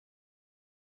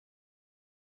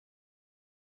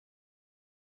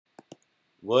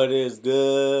What is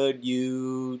good,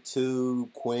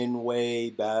 YouTube? Quinn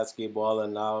Wade Basketball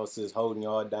Analysis holding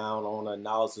y'all down on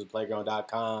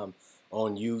analysisplayground.com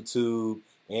on YouTube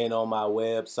and on my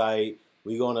website.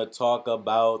 We're going to talk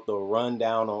about the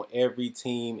rundown on every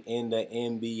team in the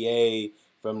NBA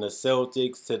from the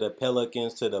Celtics to the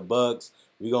Pelicans to the Bucks.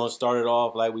 We're going to start it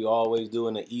off like we always do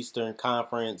in the Eastern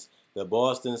Conference. The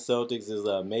Boston Celtics is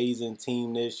an amazing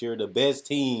team this year, the best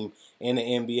team in the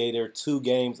NBA. They're 2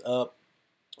 games up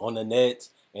on the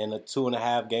Nets and the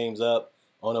 2.5 games up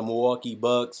on the Milwaukee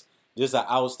Bucks. Just an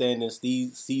outstanding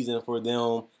season for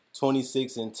them.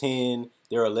 26-10.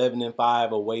 They're 11-5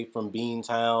 away from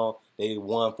Beantown. They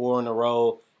won 4 in a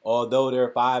row. Although they're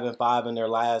 5-5 in their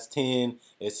last 10,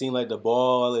 it seems like the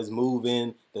ball is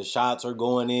moving. The shots are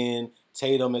going in.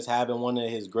 Tatum is having one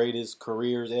of his greatest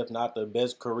careers, if not the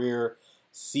best career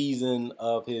season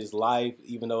of his life,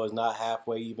 even though it's not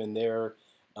halfway even there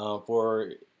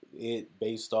for it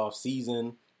based off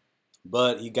season,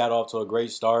 but he got off to a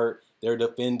great start. They're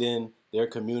defending, they're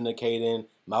communicating.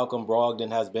 Malcolm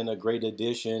Brogdon has been a great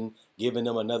addition, giving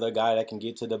them another guy that can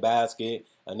get to the basket,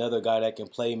 another guy that can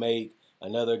play make,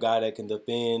 another guy that can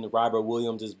defend. Robert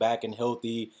Williams is back and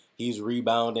healthy. He's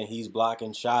rebounding, he's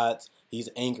blocking shots, he's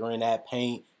anchoring that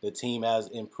paint. The team has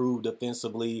improved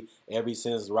defensively ever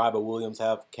since Robert Williams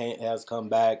has come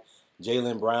back.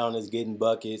 Jaylen Brown is getting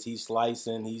buckets. He's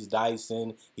slicing, he's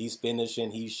dicing, he's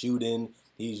finishing, he's shooting.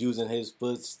 He's using his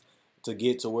foot to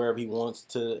get to wherever he wants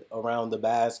to around the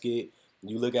basket.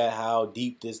 You look at how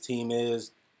deep this team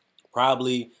is.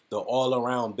 Probably the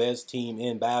all-around best team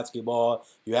in basketball.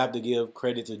 You have to give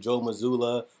credit to Joe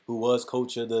Mazzulla, who was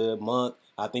Coach of the Month.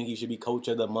 I think he should be Coach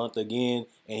of the Month again,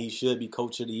 and he should be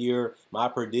Coach of the Year. My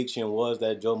prediction was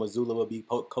that Joe Mazzulla would be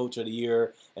Coach of the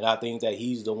Year, and I think that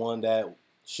he's the one that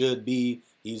should be.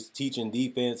 He's teaching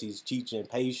defense. He's teaching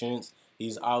patience.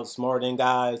 He's outsmarting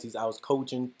guys. He's out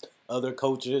coaching other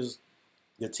coaches.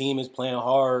 The team is playing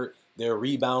hard. They're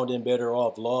rebounding better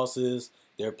off losses.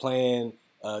 They're playing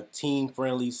a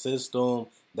team-friendly system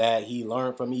that he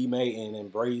learned from Ime and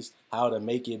embraced how to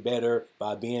make it better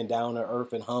by being down to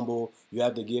earth and humble. You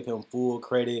have to give him full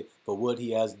credit for what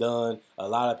he has done. A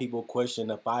lot of people question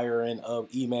the firing of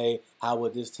Ime. How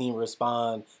would this team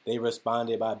respond? They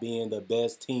responded by being the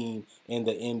best team in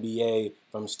the NBA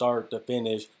from start to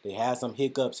finish. They had some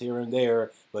hiccups here and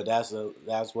there, but that's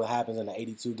what happens in an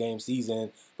 82-game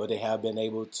season. But they have been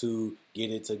able to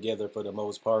get it together for the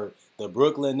most part. The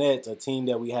Brooklyn Nets, a team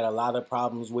that we had a lot of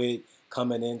problems with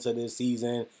coming into this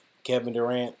season. Kevin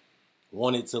Durant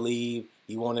wanted to leave.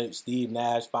 He wanted Steve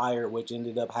Nash fired, which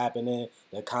ended up happening.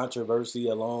 The controversy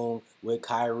along with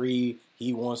Kyrie,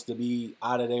 he wants to be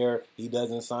out of there. He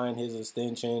doesn't sign his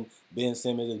extension. Ben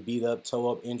Simmons is beat up,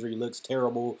 toe up injury, looks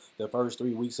terrible the first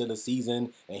 3 weeks of the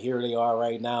season. And here they are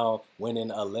right now, winning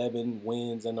 11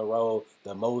 wins in a row,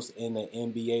 the most in the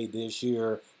NBA this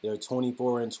year. They're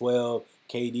 24-12.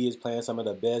 KD is playing some of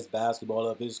the best basketball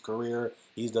of his career.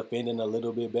 He's defending a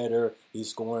little bit better. He's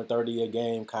scoring 30 a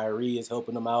game. Kyrie is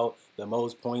helping him out. The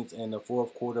most points in the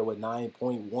fourth quarter with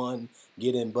 9.1,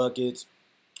 getting buckets.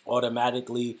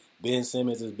 Automatically, Ben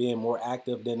Simmons is being more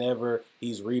active than ever.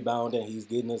 He's rebounding. He's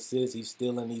getting assists. He's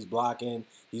stealing. He's blocking.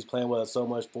 He's playing with so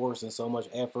much force and so much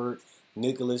effort.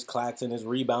 Nicholas Claxton is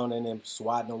rebounding and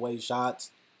swatting away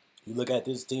shots. You look at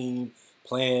this team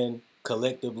playing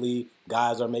collectively.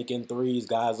 Guys are making threes.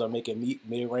 Guys are making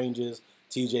mid-ranges.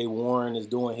 TJ Warren is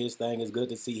doing his thing. It's good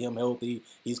to see him healthy.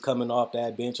 He's coming off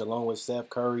that bench along with Seth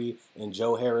Curry and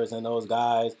Joe Harris and those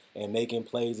guys and making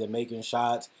plays and making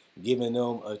shots, giving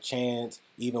them a chance.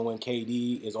 Even when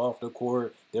KD is off the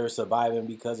court, they're surviving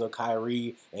because of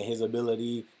Kyrie and his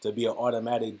ability to be an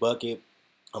automatic bucket.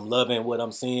 I'm loving what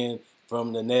I'm seeing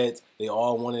from the Nets. They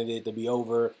all wanted it to be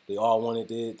over. They all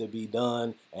wanted it to be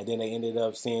done. And then they ended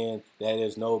up saying that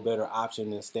there's no better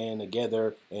option than staying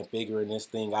together and figuring this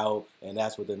thing out. And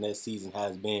that's what the next season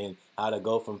has been. How to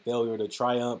go from failure to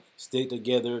triumph, stick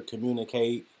together,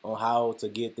 communicate on how to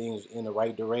get things in the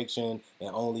right direction,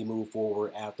 and only move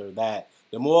forward after that.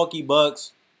 The Milwaukee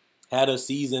Bucks had a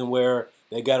season where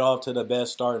they got off to the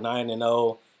best start,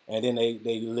 9-0, and then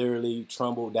they literally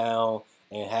trumbled down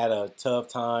and had a tough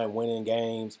time winning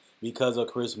games because of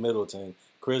Chris Middleton.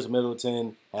 Chris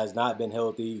Middleton has not been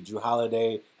healthy. Drew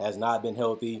Holiday has not been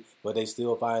healthy, but they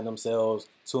still find themselves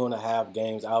 2.5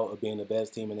 games out of being the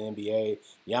best team in the NBA.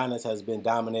 Giannis has been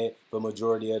dominant for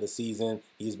majority of the season.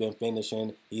 He's been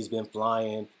finishing. He's been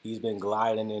flying. He's been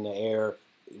gliding in the air.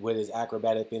 with his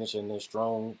acrobatic finish and his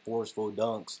strong, forceful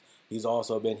dunks. He's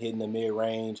also been hitting the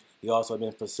mid-range. He also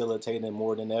been facilitating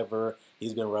more than ever.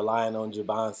 He's been relying on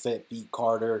Javon Set Feet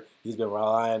Carter. He's been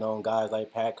relying on guys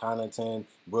like Pat Connaughton,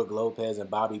 Brook Lopez, and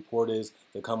Bobby Portis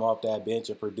to come off that bench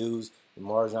and produce.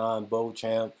 Marjon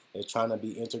Beauchamp is trying to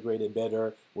be integrated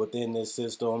better within this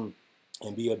system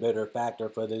and be a better factor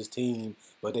for this team,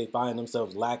 but they find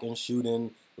themselves lacking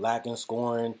shooting, lacking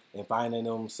scoring, and finding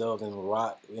themselves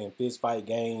in fist fight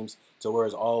games to where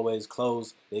it's always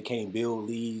close. They can't build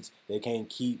leads. They can't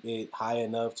keep it high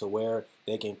enough to where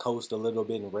they can coast a little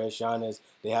bit and rest Giannis.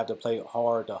 They have to play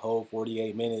hard the whole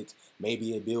 48 minutes.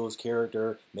 Maybe it builds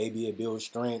character. Maybe it builds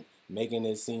strength, making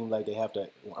it seem like they have to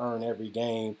earn every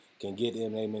game, can get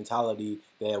in a mentality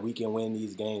that we can win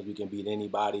these games, we can beat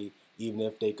anybody, even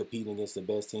if they compete against the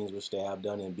best teams, which they have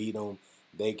done, and beat them.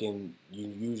 They can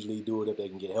usually do it if they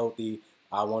can get healthy.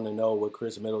 I want to know what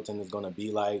Chris Middleton is going to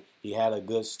be like. He had a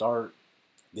good start,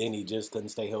 then he just couldn't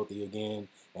stay healthy again,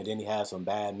 and then he had some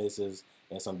bad misses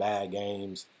and some bad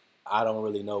games. I don't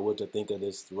really know what to think of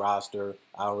this roster.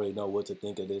 I don't really know what to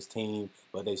think of this team,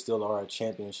 but they still are a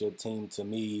championship team to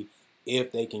me.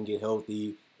 If they can get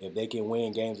healthy, if they can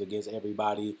win games against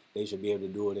everybody, they should be able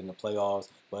to do it in the playoffs.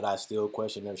 But I still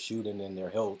question their shooting and their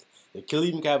health. The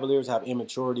Cleveland Cavaliers have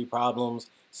immaturity problems.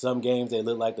 Some games they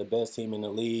look like the best team in the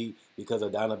league because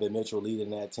of Donovan Mitchell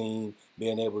leading that team,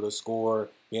 being able to score,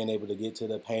 being able to get to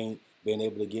the paint, being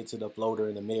able to get to the floater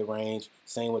in the mid-range.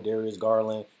 Same with Darius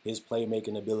Garland, his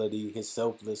playmaking ability, his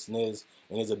selflessness,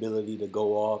 and his ability to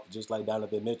go off, just like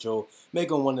Donovan Mitchell, make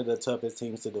him one of the toughest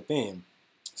teams to defend,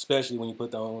 especially when you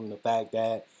put on the fact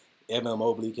that Evan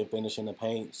Mobley can finish in the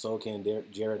paint, so can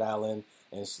Jared Allen,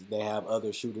 and they have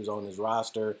other shooters on his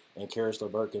roster, and Karis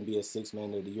LeVert can be a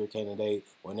six-man of the year candidate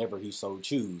whenever he so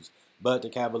choose. But the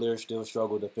Cavaliers still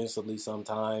struggle defensively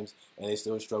sometimes, and they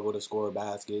still struggle to score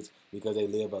baskets because they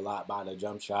live a lot by the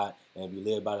jump shot. And if you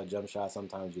live by the jump shot,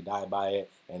 sometimes you die by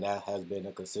it, and that has been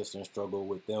a consistent struggle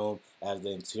with them as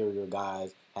the interior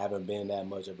guys haven't been that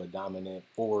much of a dominant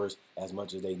force as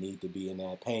much as they need to be in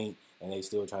that paint. And they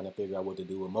still trying to figure out what to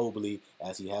do with Mobley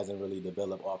as he hasn't really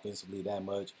developed offensively that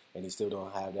much, and he still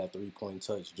don't have that three-point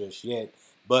touch just yet.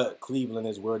 But Cleveland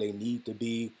is where they need to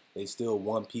be. They still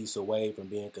one piece away from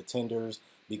being contenders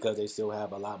because they still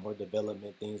have a lot more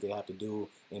development things they have to do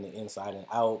in the inside and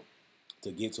out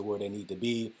to get to where they need to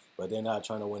be. But they're not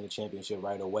trying to win the championship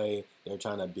right away. They're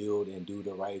trying to build and do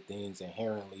the right things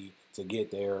inherently to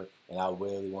get there, and I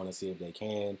really want to see if they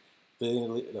can.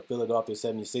 The Philadelphia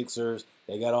 76ers,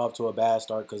 they got off to a bad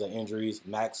start because of injuries.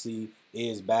 Maxey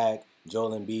is back.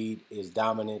 Joel Embiid is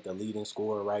dominant, the leading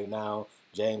scorer right now.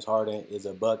 James Harden is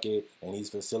a bucket, and he's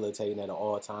facilitating at an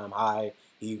all-time high.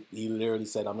 He literally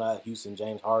said, I'm not Houston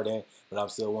James Harden, but I'm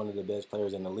still one of the best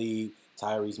players in the league.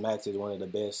 Tyrese Maxey is one of the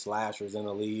best slashers in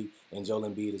the league, and Joel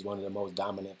Embiid is one of the most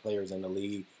dominant players in the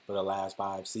league for the last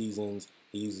 5 seasons.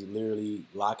 He's literally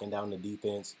locking down the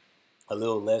defense a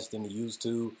little less than he used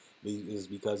to, is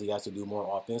because he has to do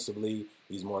more offensively.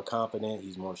 He's more confident.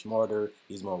 He's more smarter.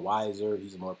 He's more wiser.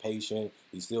 He's more patient.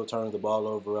 He still turns the ball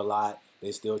over a lot.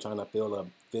 They're still trying to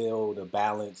feel the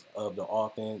balance of the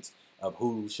offense of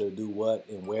who should do what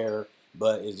and where.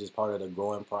 But it's just part of the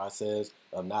growing process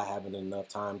of not having enough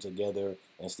time together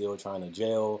and still trying to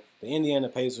gel. The Indiana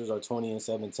Pacers are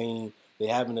 20-17.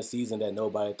 They're having a season that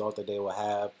nobody thought that they would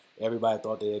have. Everybody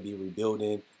thought they'd be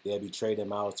rebuilding. They'd be trading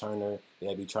Miles Turner.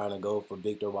 They'd be trying to go for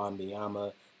Victor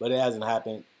Wembanyama. But it hasn't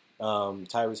happened.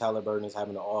 Tyrese Halliburton is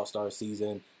having an all-star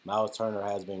season. Miles Turner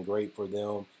has been great for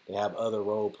them. They have other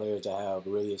role players that have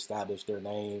really established their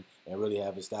name and really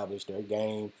have established their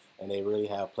game. And they really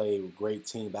have played great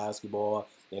team basketball.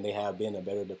 And they have been a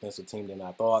better defensive team than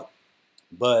I thought.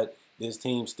 But this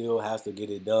team still has to get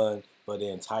it done for the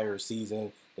entire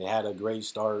season. They had a great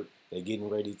start. They're getting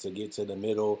ready to get to the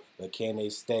middle. But can they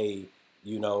stay,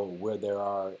 where they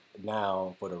are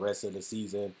now for the rest of the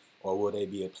season? Or will they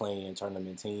be a play-in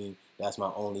tournament team? That's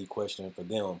my only question for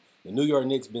them. The New York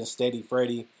Knicks been steady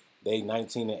Freddy. They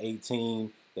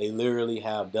 19-18. They literally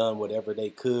have done whatever they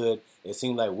could. It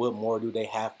seems like what more do they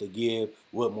have to give?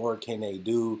 What more can they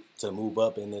do to move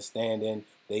up in the standing?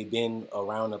 They've been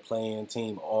around the play-in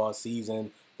team all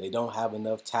season. They don't have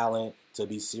enough talent to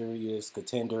be serious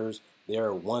contenders.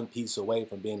 They're one piece away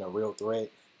from being a real threat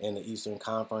in the Eastern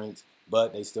Conference,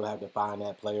 but they still have to find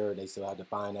that player. They still have to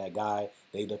find that guy.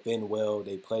 They defend well.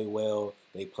 They play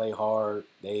hard.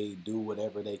 They do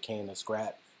whatever they can to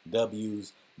scrap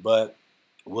W's, but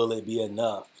will it be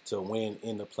enough to win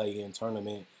in the play-in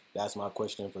tournament? That's my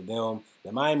question for them.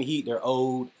 The Miami Heat, they're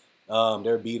old.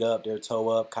 They're beat up. They're toe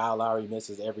up. Kyle Lowry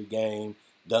misses every game.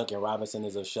 Duncan Robinson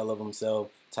is a shell of himself.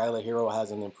 Tyler Hero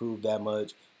hasn't improved that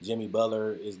much. Jimmy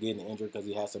Butler is getting injured because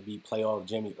he has to be playoff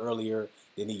Jimmy earlier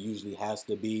than he usually has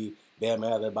to be. Bam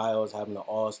Adebayo is having an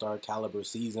all-star caliber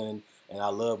season, and I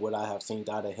love what I have seen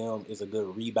out of him. It's a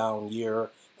good rebound year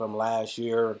from last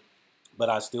year, but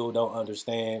I still don't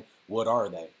understand what are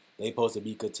they. They supposed to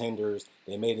be contenders.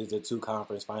 They made it to 2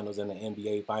 conference finals in the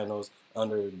NBA finals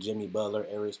under Jimmy Butler,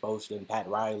 Eric Spoelstra, and Pat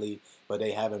Riley, but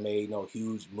they haven't made no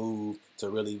huge move to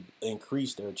really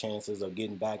increase their chances of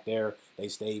getting back there. They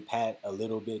stayed pat a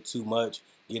little bit too much,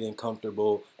 getting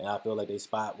comfortable, and I feel like their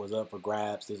spot was up for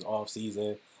grabs this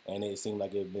offseason, and it seemed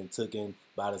like it had been taken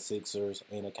by the Sixers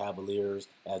and the Cavaliers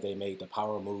as they made the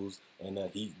power moves, and the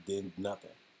Heat did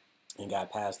nothing and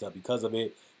got passed up because of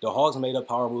it. The Hawks made a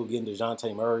power move getting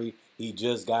DeJounte Murray. He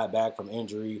just got back from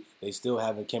injury. They still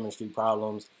having chemistry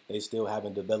problems. They still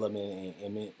having development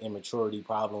and immaturity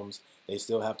problems. They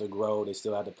still have to grow. They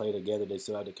still have to play together. They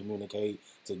still have to communicate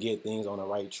to get things on the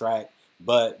right track.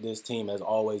 But this team has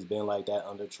always been like that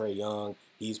under Trae Young.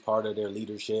 He's part of their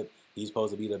leadership. He's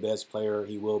supposed to be the best player.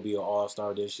 He will be an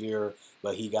all-star this year.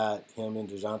 But him and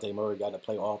DeJounte Murray got to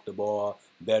play off the ball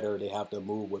better. They have to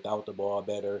move without the ball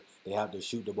better. They have to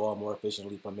shoot the ball more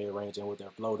efficiently from mid-range and with their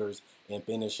floaters and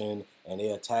finishing. And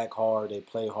they attack hard. They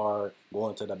play hard,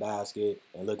 going to the basket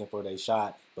and looking for their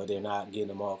shot. But they're not getting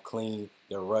them off clean.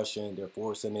 They're rushing. They're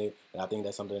forcing it. And I think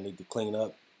that's something they need to clean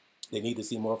up. They need to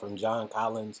see more from John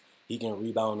Collins. He can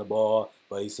rebound the ball,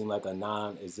 but he seemed like a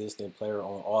non-existent player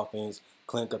on offense.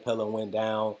 Clint Capella went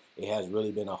down. It has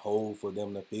really been a hole for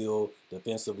them to fill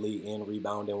defensively and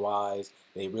rebounding-wise.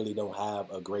 They really don't have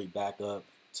a great backup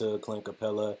to Clint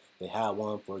Capella. They have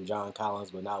one for John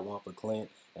Collins, but not one for Clint.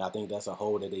 And I think that's a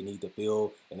hole that they need to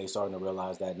fill, and they're starting to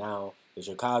realize that now. The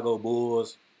Chicago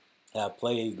Bulls have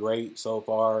played great so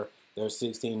far. They're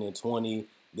 16-20.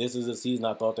 This is a season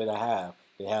I thought they'd have.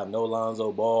 They have no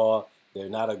Lonzo Ball. They're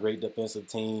not a great defensive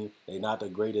team. They're not the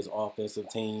greatest offensive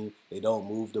team. They don't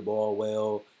move the ball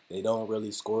well. They don't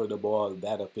really score the ball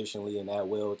that efficiently and that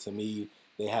well to me.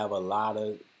 They have a lot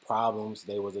of problems.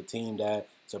 They was a team that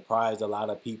surprised a lot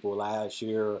of people last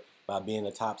year by being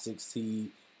a top 6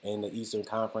 seed in the Eastern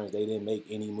Conference. They didn't make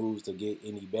any moves to get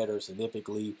any better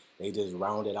significantly. They just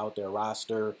rounded out their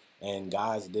roster, and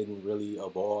guys didn't really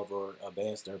evolve or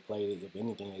advance their play. If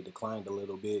anything, they declined a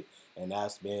little bit, and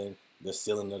that's been the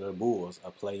ceiling of the Bulls, a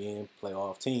play-in,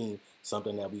 playoff team,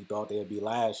 something that we thought they'd be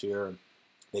last year.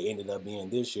 They ended up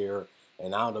being this year, and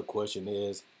now the question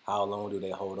is, how long do they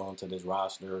hold on to this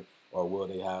roster, or will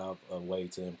they have a way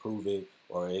to improve it,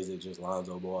 or is it just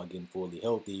Lonzo Ball getting fully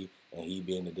healthy and he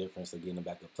being the difference of getting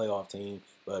back to the playoff team,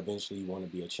 but eventually you want to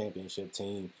be a championship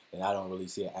team, and I don't really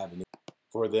see an avenue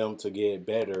for them to get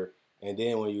better. And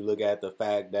then when you look at the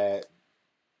fact that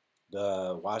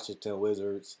the Washington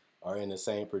Wizards are in the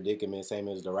same predicament, same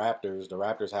as the Raptors. The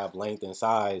Raptors have length and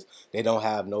size. They don't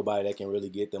have nobody that can really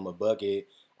get them a bucket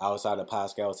outside of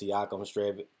Pascal Siakam.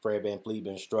 Fred VanVleet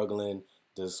been struggling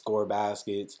to score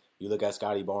baskets. You look at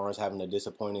Scotty Barnes having a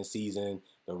disappointing season.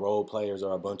 The role players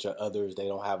are a bunch of others. They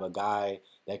don't have a guy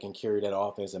that can carry that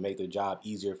offense and make the job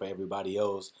easier for everybody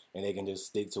else, and they can just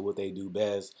stick to what they do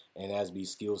best, and that's be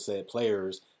skill set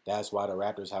players. That's why the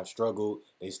Raptors have struggled.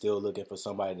 They still looking for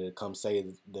somebody to come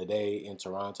save the day in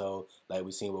Toronto, like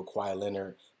we seen with Kawhi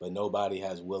Leonard, but nobody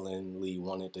has willingly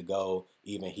wanted to go.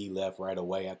 Even he left right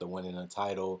away after winning a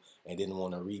title and didn't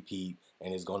want to repeat,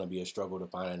 and it's going to be a struggle to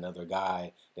find another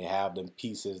guy. They have the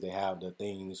pieces, they have the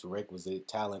things, requisite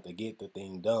talent to get the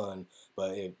thing done,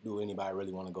 but do anybody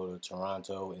really want to go to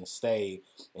Toronto and stay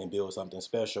and build something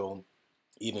special?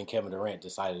 Even Kevin Durant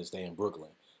decided to stay in Brooklyn.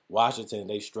 Washington,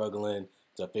 they struggling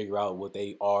to figure out what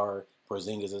they are.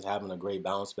 Porzingis is having a great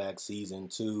bounce back season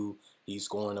too. He's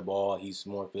scoring the ball. He's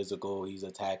more physical. He's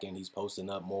attacking. He's posting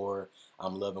up more.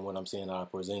 I'm loving what I'm seeing out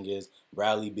of Porzingis.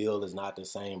 Bradley Beal is not the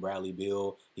same Bradley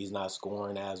Beal. He's not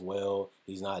scoring as well.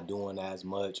 He's not doing as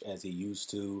much as he used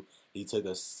to. He took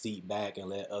a seat back and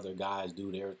let other guys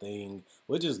do their thing,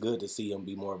 which is good to see him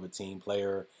be more of a team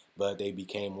player, but they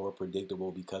became more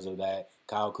predictable because of that.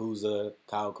 Kyle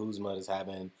Kuzma is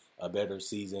having a better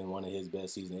season, one of his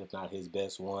best seasons, if not his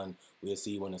best one. We'll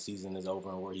see when the season is over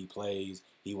and where he plays.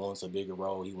 He wants a bigger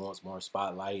role. He wants more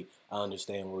spotlight. I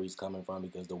understand where he's coming from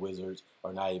because the Wizards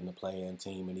are not even a play-in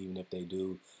team, and even if they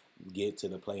do get to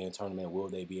the play-in tournament, will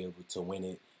they be able to win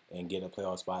it and get a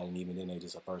playoff spot? And even then, they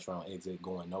just a first-round exit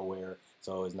going nowhere.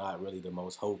 So it's not really the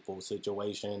most hopeful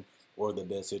situation or the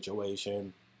best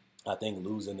situation. I think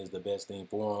losing is the best thing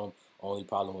for them. Only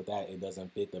problem with that, it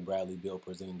doesn't fit the Bradley Beal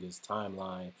Porzingis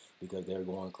timeline because they're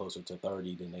going closer to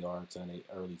 30 than they are to the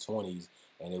early 20s,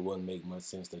 and it wouldn't make much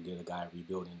sense to get a guy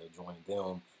rebuilding to join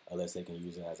them unless they can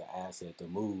use it as an asset to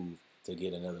move to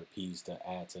get another piece to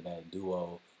add to that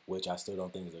duo, which I still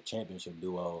don't think is a championship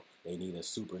duo. They need a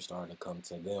superstar to come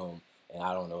to them, and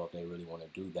I don't know if they really want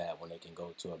to do that when they can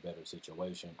go to a better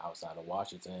situation outside of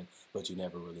Washington, but you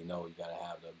never really know. You got to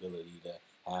have the ability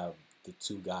to have the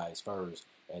two guys first,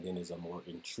 and then it's a more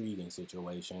intriguing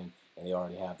situation, and they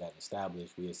already have that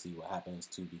established. We'll see what happens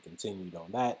to be continued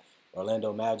on that.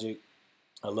 Orlando Magic,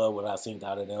 I love what I seen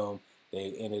out of them.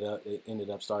 They ended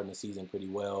up starting the season pretty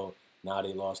well. Now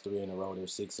they lost 3 in a row. They're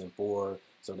 6-4,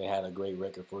 so they had a great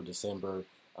record for December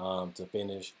to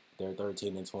finish. They're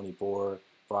 13-24.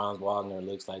 Franz Wagner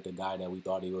looks like the guy that we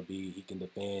thought he would be. He can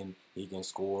defend. He can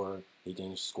score. He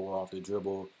can score off the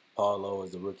dribble. Paulo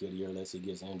is the rookie of the year unless he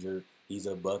gets injured. He's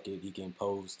a bucket. He can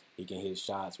post. He can hit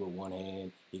shots with one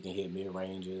hand. He can hit mid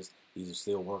ranges. He's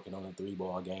still working on a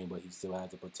three-ball game, but he still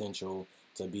has the potential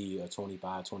to be a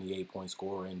 25, 28-point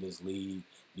scorer in this league.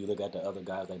 You look at the other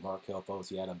guys like Markelle Fultz,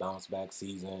 he had a bounce-back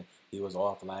season. He was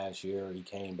off last year. He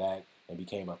came back and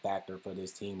became a factor for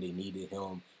this team. They needed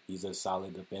him. He's a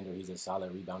solid defender. He's a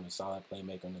solid rebounder, solid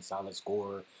playmaker, and a solid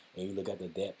scorer. And you look at the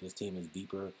depth, this team is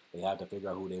deeper. They have to figure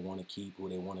out who they want to keep, who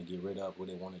they want to get rid of, who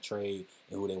they want to trade,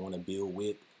 and who they want to build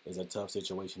with. It's a tough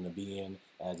situation to be in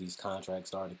as these contracts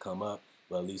start to come up,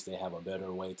 but at least they have a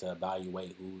better way to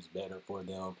evaluate who's better for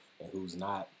them and who's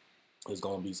not. There's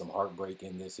going to be some heartbreak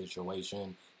in this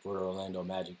situation for the Orlando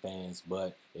Magic fans,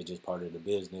 but it's just part of the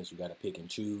business. You got to pick and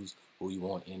choose who you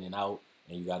want in and out,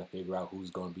 and you got to figure out who's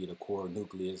going to be the core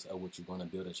nucleus of what you're going to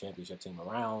build a championship team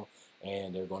around,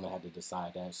 and they're going to have to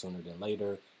decide that sooner than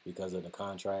later because of the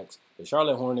contracts. The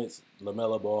Charlotte Hornets,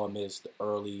 LaMelo Ball missed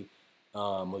early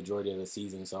majority of the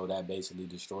season, so that basically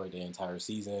destroyed the entire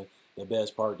season. The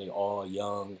best part, they all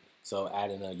young, so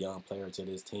adding a young player to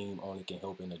this team only can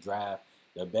help in the draft.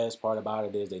 The best part about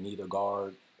it is they need a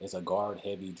guard. It's a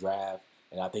guard-heavy draft,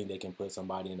 and I think they can put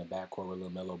somebody in the backcourt with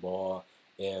LaMelo Ball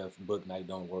if Book Night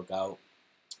don't work out.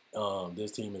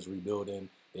 This team is rebuilding,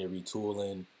 they're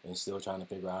retooling, and still trying to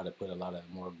figure out how to put a lot of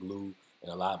more glue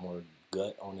and a lot more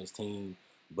gut on this team.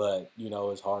 But,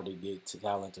 it's hard to get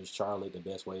talent to Charlotte. The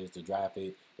best way is to draft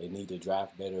it. They need to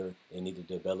draft better. They need to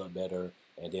develop better,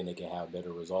 and then they can have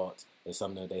better results. It's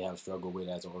something that they have struggled with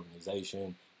as an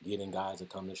organization, getting guys to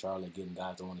come to Charlotte, getting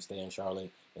guys to want to stay in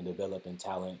Charlotte, and developing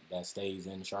talent that stays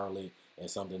in Charlotte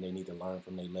is something they need to learn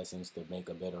from their lessons to make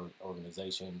a better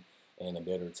organization and a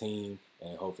better team,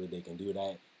 and hopefully they can do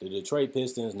that. The Detroit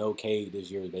Pistons, no Cade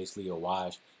this year is basically a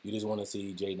wash. You just want to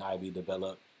see Jaden Ivey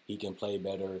develop. He can play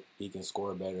better. He can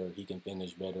score better. He can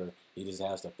finish better. He just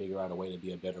has to figure out a way to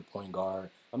be a better point guard.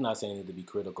 I'm not saying it to be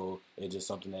critical. It's just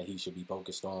something that he should be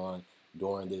focused on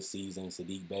during this season.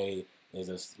 Sadiq Bey is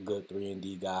a good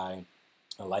 3-and-D guy.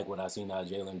 I like what I seen out of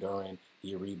Jalen Duren.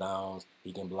 He rebounds.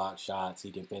 He can block shots.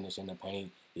 He can finish in the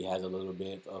paint. He has a little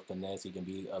bit of finesse. He can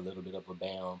be a little bit of a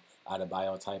Bam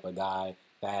Adebayo type of guy.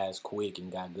 Fast, quick,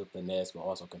 and got good finesse, but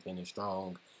also can finish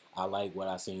strong. I like what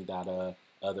I seen out of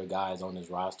other guys on this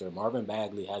roster. Marvin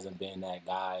Bagley hasn't been that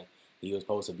guy. He was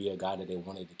supposed to be a guy that they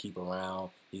wanted to keep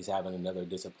around. He's having another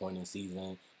disappointing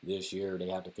season this year. They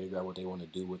have to figure out what they want to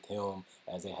do with him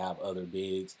as they have other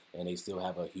bigs and they still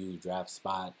have a huge draft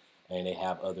spot and they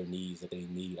have other needs that they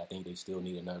need. I think they still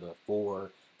need another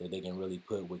 4 that they can really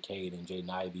put with Cade and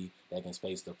Jaden Ivey that can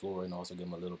space the floor and also give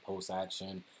them a little post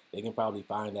action. They can probably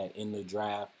find that in the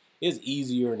draft. It's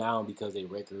easier now because their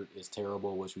record is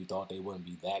terrible, which we thought they wouldn't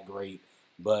be that great.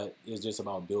 But it's just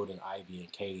about building Ivy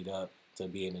and Cade up to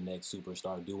being the next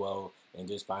superstar duo and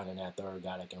just finding that third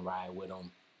guy that can ride with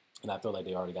them. And I feel like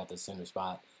they already got the center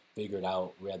spot figured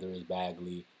out, whether it's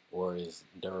Bagley or it's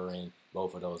Duren.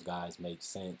 Both of those guys make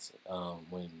sense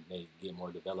when they get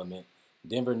more development.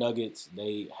 Denver Nuggets,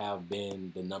 they have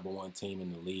been the number 1 team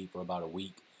in the league for about a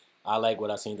week. I like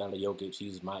what I've seen out of Jokic.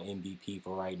 He's my MVP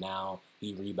for right now.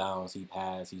 He rebounds, he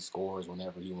passes, he scores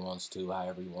whenever he wants to,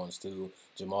 however he wants to.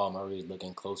 Jamal Murray is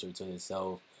looking closer to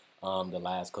himself the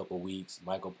last couple weeks.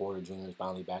 Michael Porter Jr. is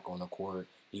finally back on the court.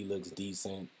 He looks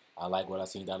decent. I like what I've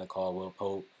seen out of Caldwell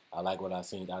Pope. I like what I've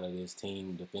seen out of this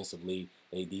team defensively.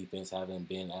 Their defense haven't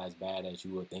been as bad as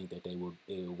you would think that it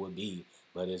would be,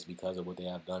 but it's because of what they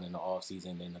have done in the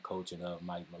offseason and the coaching of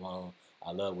Mike Malone.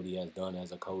 I love what he has done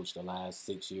as a coach the last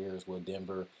 6 years with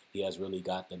Denver. He has really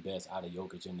got the best out of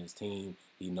Jokic in his team.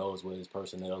 He knows what his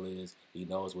personnel is. He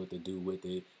knows what to do with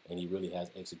it, and he really has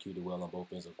executed well on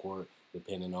both ends of court,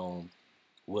 depending on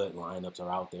what lineups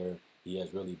are out there. he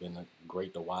has really been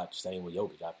great to watch. Same with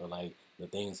Jokic. I feel like the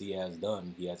things he has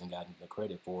done, he hasn't gotten the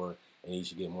credit for, and he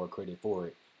should get more credit for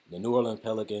it. The New Orleans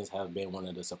Pelicans have been one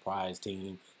of the surprise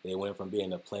teams. They went from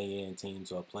being a play-in team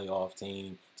to a playoff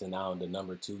team to now the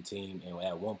number 2 team, and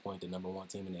at one point the number 1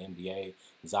 team in the NBA.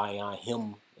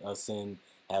 Zion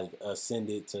has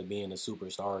ascended to being a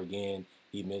superstar again.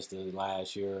 He missed it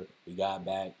last year. He got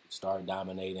back, started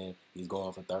dominating. He's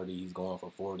going for 30. He's going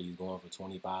for 40. He's going for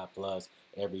 25 plus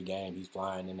every game. He's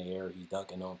flying in the air. He's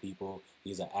dunking on people.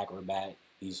 He's an acrobat.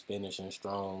 He's finishing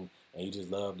strong. And you just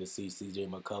love to see C.J.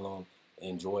 McCollum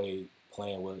enjoy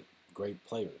playing with great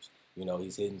players. You know,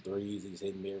 he's hitting threes. He's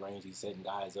hitting mid-range. He's setting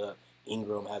guys up.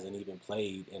 Ingram hasn't even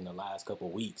played in the last couple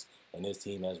of weeks, and this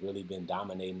team has really been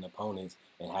dominating opponents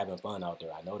and having fun out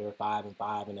there. I know they're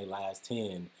 5-5 in their last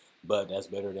 10, but that's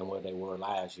better than what they were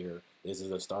last year. This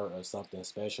is a start of something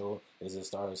special. This is a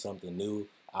start of something new.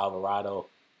 Alvarado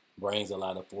brings a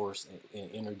lot of force and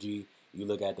energy. You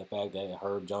look at the fact that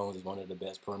Herb Jones is one of the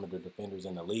best perimeter defenders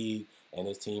in the league, and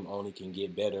this team only can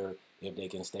get better if they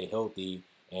can stay healthy.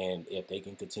 And if they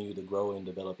can continue to grow and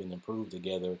develop and improve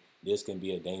together, this can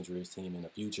be a dangerous team in the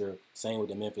future. Same with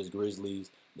the Memphis Grizzlies.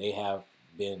 They have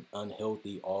been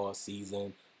unhealthy all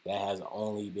season. That has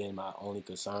only been my only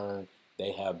concern.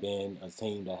 They have been a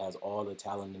team that has all the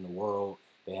talent in the world.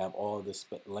 They have all the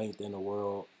length in the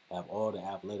world, have all the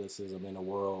athleticism in the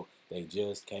world. They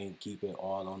just can't keep it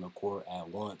all on the court at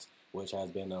once, which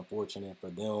has been unfortunate for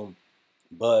them.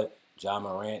 But Ja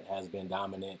Morant has been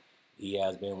dominant. He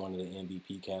has been one of the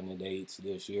MVP candidates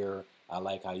this year. I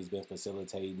like how he's been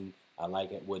facilitating. I like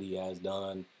what he has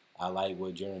done. I like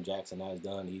what Jaren Jackson has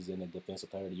done. He's in the Defensive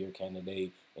Player of the Year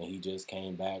candidate, and he just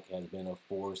came back, has been a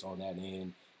force on that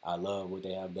end. I love what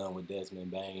they have done with Desmond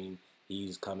Bane.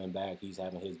 He's coming back. He's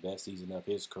having his best season of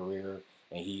his career,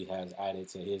 and he has added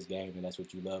to his game, and that's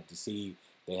what you love to see.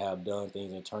 They have done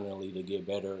things internally to get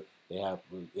better. They have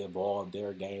evolved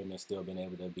their game and still been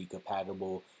able to be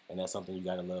compatible, and that's something you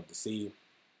got to love to see.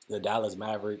 The Dallas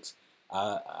Mavericks,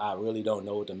 I really don't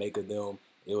know what to make of them.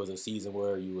 It was a season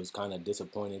where you was kind of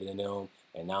disappointed in them,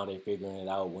 and now they're figuring it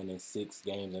out, winning 6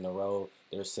 games in a row.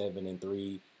 They're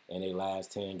 7-3 in their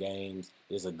last 10 games.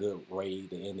 It's a good rate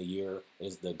to end the year.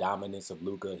 It's the dominance of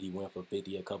Luka. He went for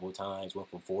 50 a couple times, went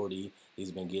for 40.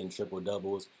 He's been getting triple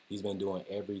doubles. He's been doing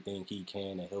everything he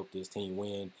can to help this team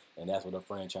win, and that's what a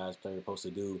franchise player is supposed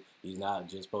to do. He's not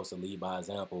just supposed to lead by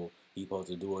example. He's supposed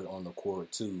to do it on the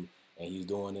court too. And he's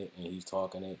doing it, and he's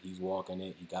talking it, he's walking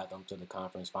it. He got them to the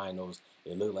conference finals.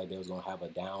 It looked like they was going to have a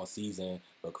down season,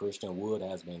 but Christian Wood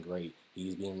has been great.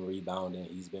 He's been rebounding,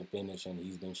 he's been finishing,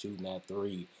 he's been shooting that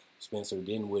 3. Spencer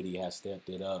Dinwiddie has stepped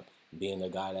it up, being a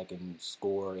guy that can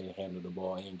score and handle the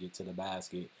ball and get to the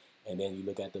basket. And then you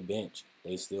look at the bench,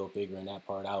 they still figuring that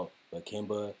part out. But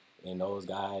Kemba and those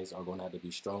guys are going to have to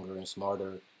be stronger and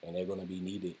smarter, and they're going to be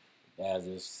needed as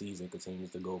this season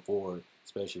continues to go forward,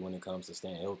 especially when it comes to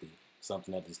staying healthy,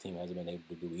 something that this team hasn't been able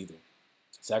to do either.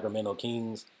 Sacramento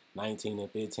Kings,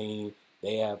 19-15.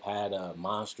 They have had a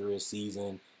monstrous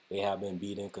season. They have been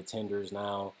beating contenders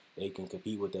now. They can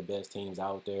compete with the best teams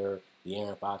out there.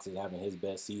 De'Aaron Fox is having his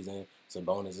best season.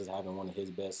 Sabonis is having one of his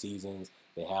best seasons.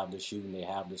 They have the shooting, they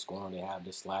have the scoring, they have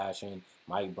the slashing.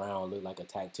 Mike Brown looked like a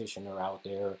tactician out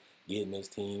there, getting his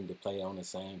team to play on the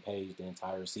same page the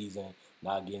entire season,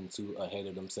 not getting too ahead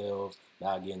of themselves,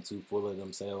 not getting too full of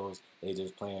themselves. They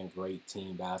just playing great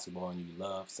team basketball, and you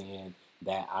love seeing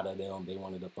that out of them. They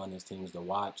one of the funnest teams to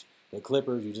watch. The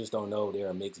Clippers, you just don't know. They're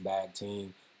a mixed bag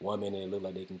team. One minute it look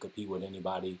like they can compete with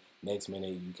anybody. Next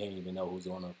minute you can't even know who's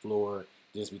on the floor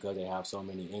just because they have so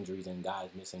many injuries and guys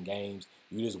missing games.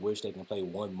 You just wish they can play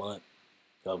 1 month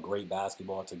of great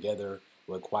basketball together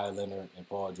with Kawhi Leonard and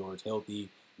Paul George healthy.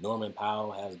 Norman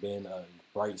Powell has been a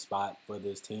bright spot for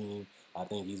this team. I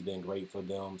think he's been great for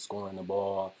them, scoring the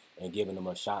ball and giving them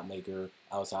a shot maker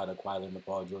outside of Kawhi Leonard and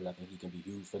Paul George. I think he can be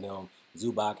huge for them.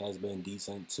 Zubac has been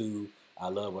decent too. I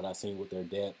love what I've seen with their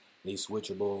depth. They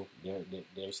switchable.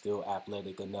 They're still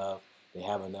athletic enough. They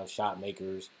have enough shot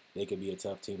makers. They could be a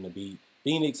tough team to beat.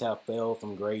 Phoenix have fell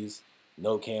from grace.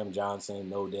 No Cam Johnson,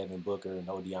 no Devin Booker,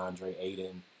 no DeAndre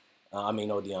Ayton. No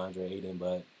DeAndre Ayton,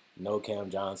 but no Cam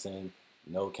Johnson,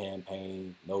 no Cam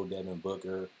Payne, no Devin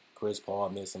Booker. Chris Paul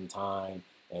missed some time,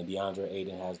 and DeAndre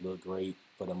Ayton has looked great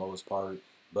for the most part.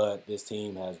 But this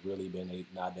team has really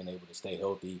not been able to stay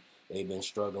healthy. They've been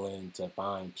struggling to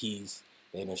find peace.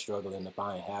 They've been struggling to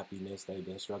find happiness. They've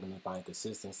been struggling to find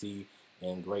consistency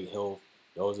and great health.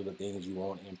 Those are the things you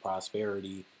want in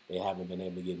prosperity. They haven't been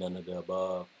able to get none of the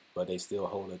above, but they still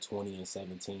hold a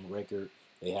 20-17 record.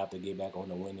 They have to get back on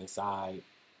the winning side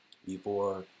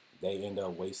before they end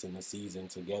up wasting the season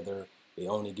together. They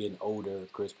only getting older.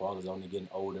 Chris Paul is only getting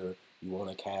older. You want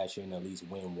to cash in, at least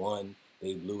win one.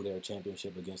 They blew their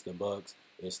championship against the Bucks.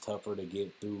 It's tougher to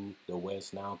get through the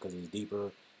West now because it's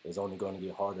deeper. It's only going to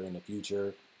get harder in the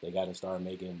future. They got to start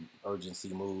making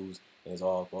urgency moves, and it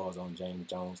all falls on James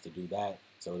Jones to do that.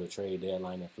 So the trade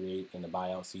deadline and the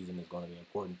buyout season is going to be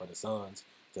important for the Suns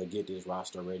to get this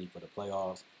roster ready for the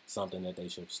playoffs, something that they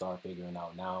should start figuring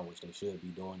out now, which they should be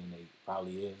doing, and they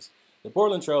probably is. The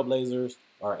Portland Trail Blazers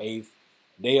are eighth.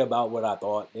 They about what I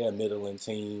thought. They're a middling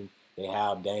team. They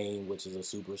have Dame, which is a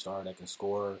superstar that can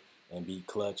score and be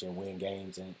clutch and win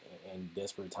games in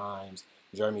desperate times.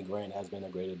 Jeremy Grant has been a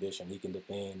great addition. He can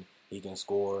defend. He can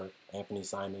score. Anthony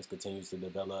Simons continues to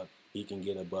develop. He can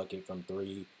get a bucket from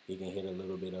three. He can hit a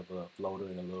little bit of a floater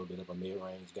and a little bit of a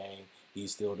mid-range game.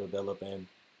 He's still developing.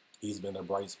 He's been a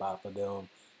bright spot for them.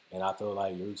 And I feel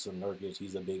like Jusuf Nurkic,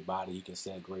 he's a big body. He can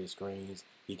set great screens.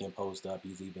 He can post up.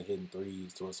 He's even hitting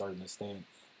threes to a certain extent.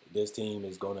 This team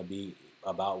is going to be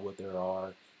about what they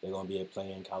are. They're going to be a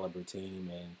playing caliber team,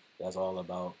 and that's all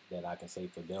about that I can say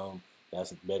for them.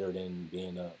 That's better than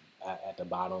being at the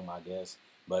bottom, I guess.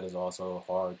 But it's also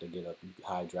hard to get a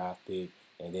high draft pick,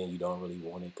 and then you don't really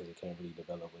want it because it can't really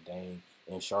develop with Dame.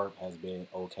 And Sharp has been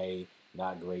okay,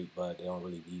 not great, but they don't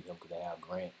really need him because they have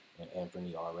Grant and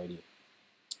Anthony already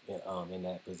in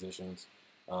that positions.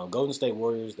 Golden State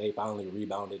Warriors, they finally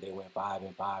rebounded. They went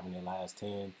 5-5 in their last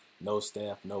 10. No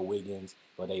Steph, no Wiggins,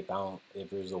 but they found if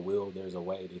there's a will, there's a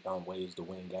way. They found ways to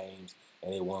win games,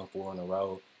 and they won 4 in a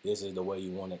row. This is the way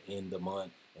you want to end the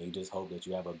month, and you just hope that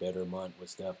you have a better month with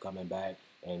Steph coming back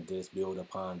and just build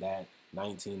upon that.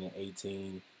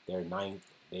 19-18, they're ninth.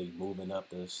 They moving up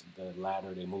the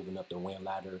ladder. They moving up the win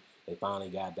ladder. They finally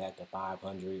got back to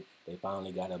 500. They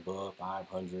finally got above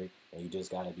 500, and you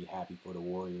just got to be happy for the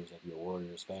Warriors if you're a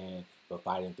Warriors fan, for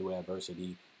fighting through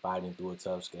adversity, fighting through a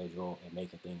tough schedule, and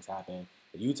making things happen.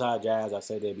 The Utah Jazz, I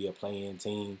said they'd be a play-in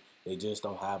team. They just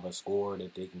don't have a score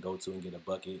that they can go to and get a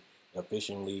bucket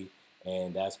efficiently,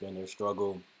 and that's been their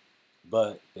struggle.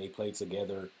 But they play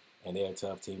together, and they're a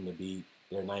tough team to beat.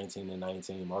 They're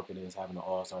 19-19. Marketing is having an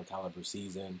all-star caliber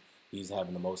season. He's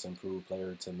having the most improved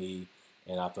player to me.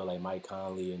 And I feel like Mike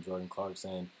Conley and Jordan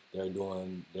Clarkson, they're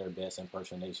doing their best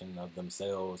impersonation of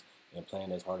themselves and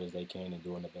playing as hard as they can and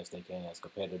doing the best they can as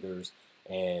competitors.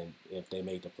 And if they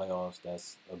make the playoffs,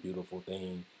 that's a beautiful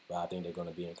thing. But I think they're going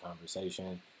to be in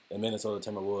conversation. The Minnesota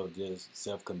Timberwolves just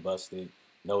self-combusted.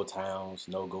 No Towns,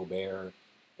 no Gobert.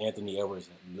 Anthony Edwards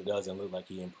doesn't look like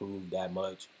he improved that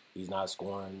much. He's not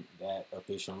scoring that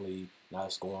efficiently,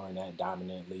 not scoring that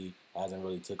dominantly, hasn't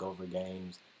really took over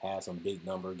games, had some big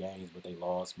number games, but they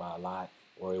lost by a lot,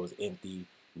 or it was empty.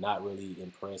 Not really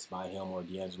impressed by him or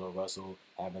D'Angelo Russell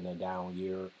having a down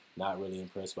year. Not really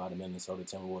impressed by the Minnesota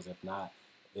Timberwolves.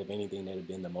 If anything, they'd have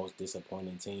been the most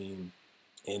disappointing team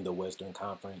in the Western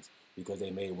Conference because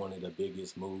they made one of the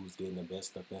biggest moves, getting the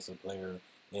best defensive player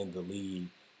in the league.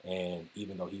 And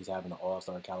even though he's having an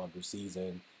all-star caliber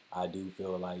season, I do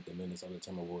feel like the Minnesota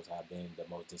Timberwolves have been the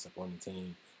most disappointing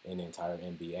team in the entire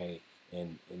NBA.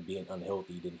 And being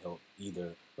unhealthy didn't help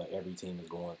either, but every team is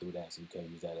going through that, so you can't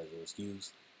use that as an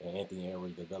excuse. And Anthony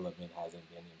Edwards' development hasn't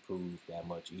been improved that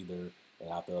much either, and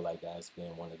I feel like that's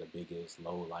been one of the biggest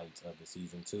low lights of the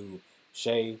season too.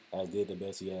 Shea has did the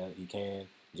best he can.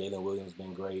 Jalen Williams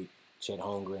been great. Chet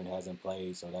Holmgren hasn't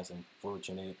played, so that's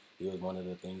unfortunate. He was one of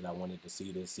the things I wanted to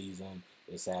see this season.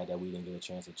 It's sad that we didn't get a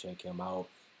chance to check him out,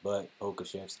 but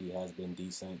Pokashevsky has been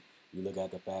decent. You look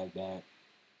at the fact that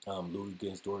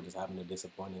Lucas Dort is having a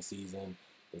disappointing season.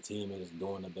 The team is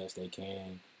doing the best they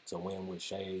can to win with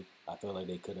Shea. I feel like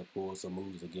they could have pulled some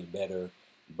moves to get better,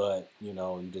 but you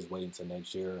just wait until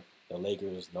next year. The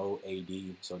Lakers, no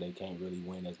AD, so they can't really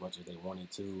win as much as they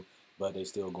wanted to, but they're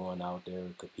still going out there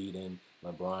competing.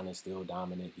 LeBron is still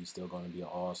dominant. He's still going to be an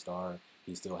all-star.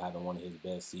 He's still having one of his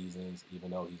best seasons,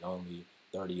 even though he's only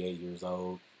 38 years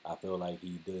old. I feel like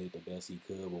he did the best he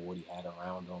could with what he had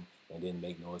around him and didn't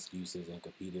make no excuses and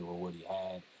competed with what he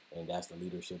had. And that's the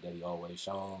leadership that he always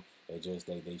shown. It's just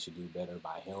that they should do better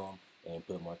by him and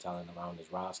put more talent around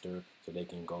his roster so they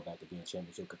can go back to being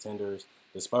championship contenders.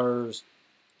 The Spurs,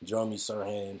 Jeremy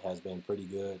Sirhan has been pretty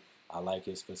good. I like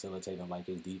his facilitating. I like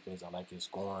his defense. I like his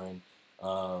scoring.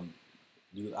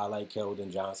 I like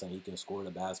Keldon Johnson. He can score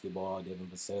the basketball. Devin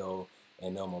Vassell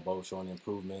and them are both showing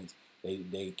improvements.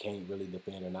 They can't really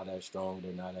defend. They're not as strong.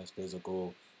 They're not as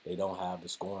physical. They don't have the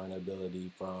scoring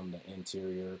ability from the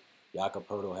interior. Jakob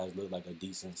Poeltl has looked like a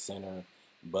decent center,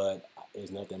 but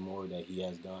there's nothing more that he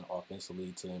has done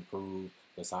offensively to improve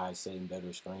besides setting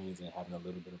better screens and having a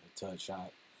little bit of a touch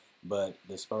shot. But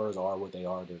the Spurs are what they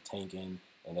are. They're tanking.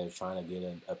 and they're trying to get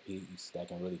a piece that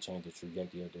can really change the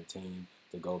trajectory of their team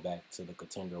to go back to the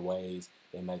contender ways.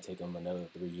 It might take them another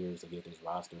 3 years to get this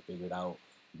roster figured out,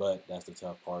 but that's the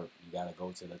tough part. You got to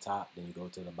go to the top, then you go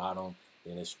to the bottom,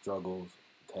 then it struggles,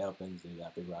 happens, then you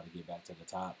got to figure out to get back to the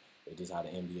top. It's just how the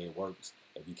NBA works.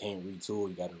 If you can't retool,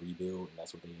 you got to rebuild, and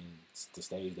that's what they're in, the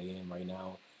stage they're in right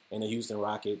now. And the Houston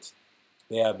Rockets,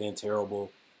 they have been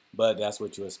terrible, but that's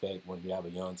what you expect when you have a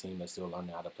young team that's still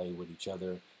learning how to play with each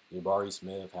other. Jabari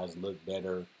Smith has looked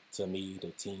better to me.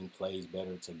 The team plays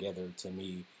better together to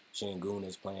me. Şengün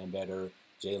is playing better.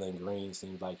 Jalen Green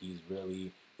seems like he's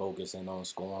really focusing on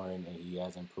scoring, and he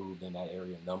has improved in that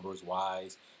area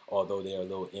numbers-wise. Although they're a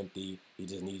little empty, he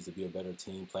just needs to be a better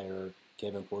team player.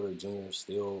 Kevin Porter Jr.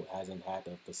 still hasn't had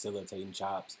the facilitating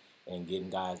chops and getting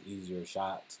guys easier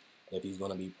shots. If he's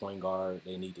going to be point guard,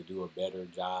 they need to do a better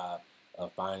job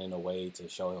of finding a way to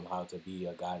show him how to be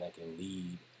a guy that can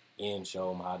lead and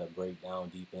show him how to break down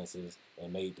defenses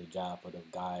and make the job for the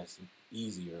guys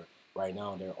easier. Right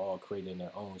now, they're all creating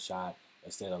their own shot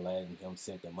instead of letting him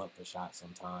set them up for shots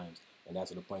sometimes. And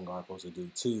that's what the point guard is supposed to do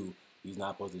too. He's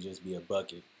not supposed to just be a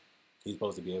bucket. He's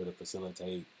supposed to be able to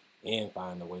facilitate and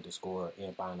find a way to score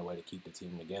and find a way to keep the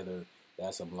team together.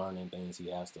 That's some learning things he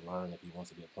has to learn if he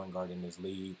wants to be a point guard in this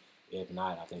league. If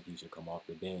not, I think he should come off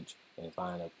the bench and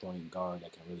find a point guard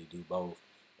that can really do both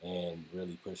and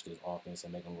really push this offense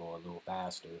and make them go a little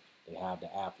faster. They have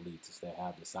the athletes, they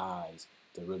have the size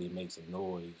to really make some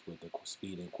noise with the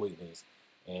speed and quickness.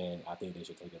 And I think they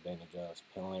should take advantage of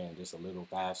playing just a little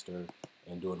faster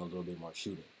and doing a little bit more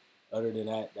shooting. Other than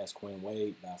that, that's Quinn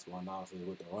Wade, basketball analysis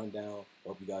with the rundown.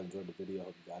 Hope you guys enjoyed the video.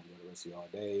 Hope you guys enjoy the rest of your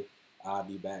day. I'll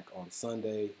be back on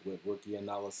Sunday with rookie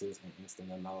analysis and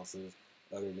instant analysis.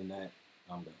 Other than that,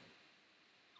 I'm done.